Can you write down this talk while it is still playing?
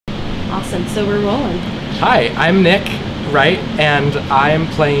Awesome, so we're rolling. Hi, I'm Nick Wright, and I'm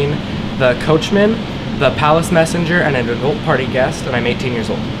playing the coachman, the palace messenger, and an adult party guest, and I'm 18 years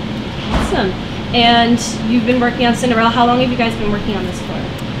old. Awesome. And you've been working on Cinderella. How long have you guys been working on this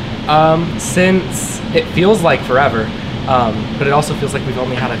for? Since it feels like forever, but it also feels like we've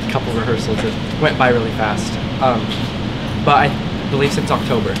only had a couple rehearsals. It went by really fast. But I believe since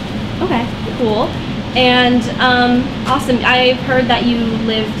October. Okay, cool. And awesome. I've heard that you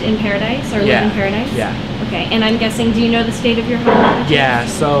lived in Paradise, or live in Paradise? Yeah. Okay, and I'm guessing, do you know the state of your home? Yeah,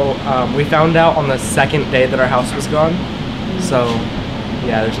 so we found out on the second day that our house was gone. So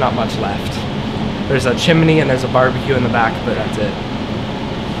yeah, there's not much left. There's a chimney and there's a barbecue in the back, but that's it.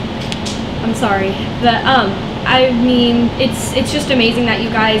 I'm sorry. I mean, it's just amazing that you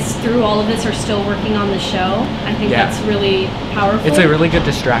guys, through all of this, are still working on the show. I think that's really powerful. It's a really good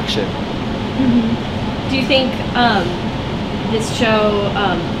distraction. Mm-hmm. Do you think this show,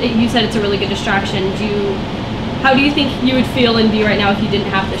 you said it's a really good distraction, how do you think you would feel and be right now if you didn't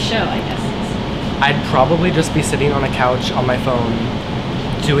have the show, I guess? I'd probably just be sitting on a couch on my phone,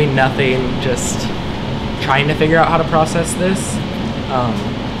 doing nothing, just trying to figure out how to process this.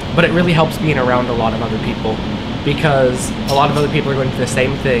 But it really helps being around a lot of other people, because a lot of other people are going through the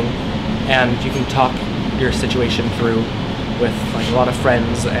same thing, and you can talk your situation through with like a lot of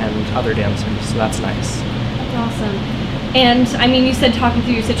friends and other dancers, so that's nice. That's awesome. And I mean, you said talking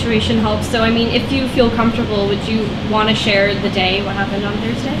through your situation helps, so I mean, if you feel comfortable, would you want to share the day, what happened on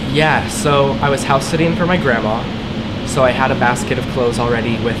Thursday? Yeah, so I was house sitting for my grandma, so I had a basket of clothes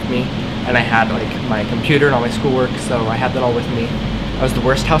already with me, and I had like my computer and all my schoolwork, so I had that all with me. I was the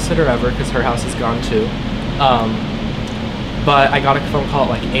worst house sitter ever because her house is gone too. But I got a phone call at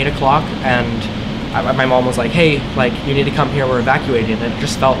like 8 o'clock, and my mom was like, hey, like, you need to come here, we're evacuating. And it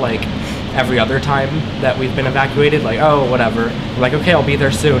just felt like every other time that we've been evacuated, like, oh, whatever. I'm like, okay, I'll be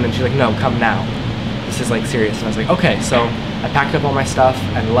there soon. And she's like, no, come now. This is like serious. And I was like, okay. So I packed up all my stuff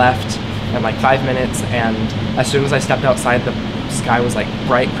and left in like 5 minutes. And as soon as I stepped outside, the sky was like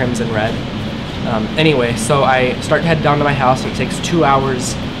bright crimson red. Anyway, so I start to head down to my house, and it takes 2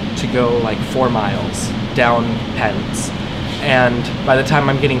 hours to go like 4 miles down Penn's. And by the time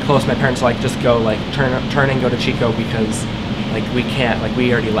I'm getting close, my parents are like, just go, like, turn and go to Chico, because like we can't, like,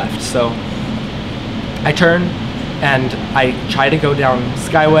 we already left. So I turn and I try to go down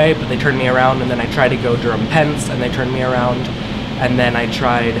Skyway, but they turned me around, and then I tried to go Durham Pence, and they turned me around, and then I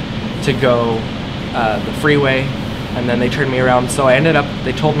tried to go the freeway, and then they turned me around. So I ended up,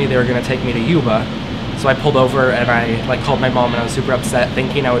 they told me they were gonna take me to Yuba. So I pulled over and I like called my mom, and I was super upset,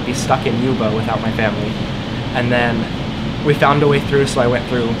 thinking I would be stuck in Yuba without my family. And then we found a way through, so I went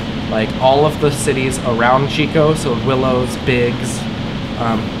through like all of the cities around Chico, so Willows, Biggs,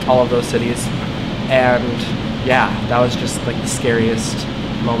 all of those cities. And yeah, that was just like the scariest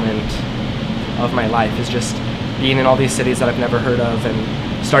moment of my life, is just being in all these cities that I've never heard of,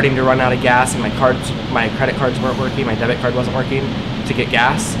 and starting to run out of gas, and my credit cards weren't working, my debit card wasn't working to get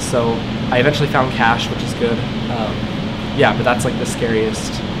gas. So I eventually found cash, which is good. Yeah, but that's like the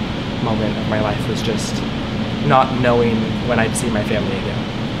scariest moment of my life, was just not knowing when I'd see my family again.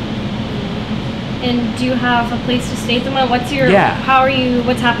 And do you have a place to stay at the moment? What's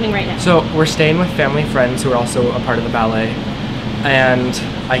happening right now? So we're staying with family friends who are also a part of the ballet, and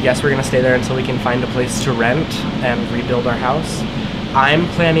I guess we're gonna stay there until we can find a place to rent and rebuild our house. I'm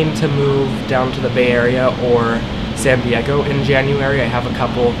planning to move down to the Bay Area or San Diego in January. I have a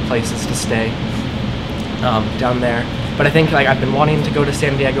couple places to stay down there. But I think like I've been wanting to go to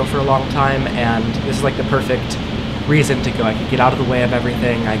San Diego for a long time, and this is like the perfect reason to go. I can get out of the way of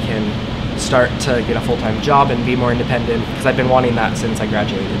everything. I can start to get a full-time job and be more independent, because I've been wanting that since I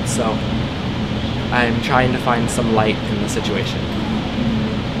graduated. So I'm trying to find some light in the situation.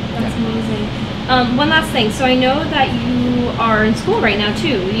 That's amazing. One last thing. So I know that you are in school right now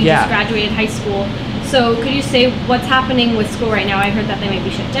too. You just graduated high school. So could you say what's happening with school right now? I heard that they might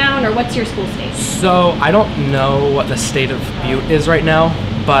be shut down, or what's your school state? So I don't know what the state of Butte is right now,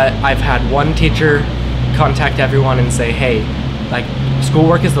 but I've had one teacher contact everyone and say, hey, like,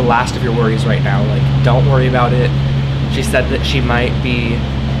 schoolwork is the last of your worries right now. Like, don't worry about it. She said that she might be,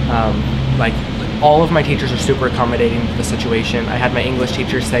 like, all of my teachers are super accommodating to the situation. I had my English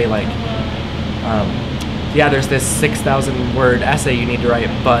teacher say, like, yeah, there's this 6,000 word essay you need to write,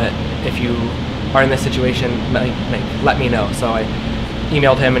 but if you are in this situation, let me know. So I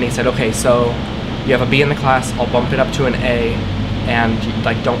emailed him, and he said, okay, so you have a B in the class, I'll bump it up to an A, and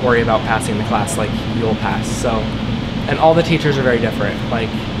like, don't worry about passing the class, like, you'll pass. So, and all the teachers are very different, like,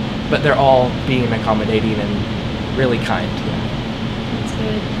 but they're all being accommodating and really kind. That's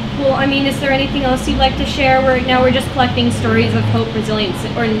good. Well, I mean, is there anything else you'd like to share? We're just collecting stories of hope, resilience,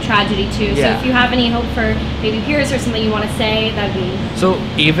 or in tragedy too. So if you have any hope for maybe peers or something you want to say, that'd be... So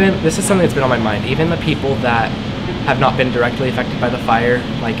this is something that's been on my mind. Even the people that have not been directly affected by the fire,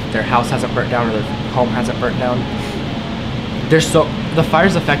 like their house hasn't burnt down or their home hasn't burnt down, the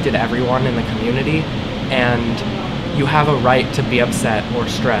fire's affected everyone in the community, and you have a right to be upset or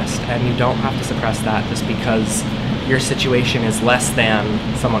stressed, and you don't have to suppress that just because your situation is less than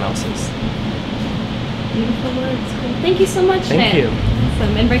someone else's. Beautiful words. Cool. Thank you so much, Thank you.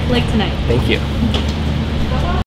 Awesome. And break the leg tonight. Thank you.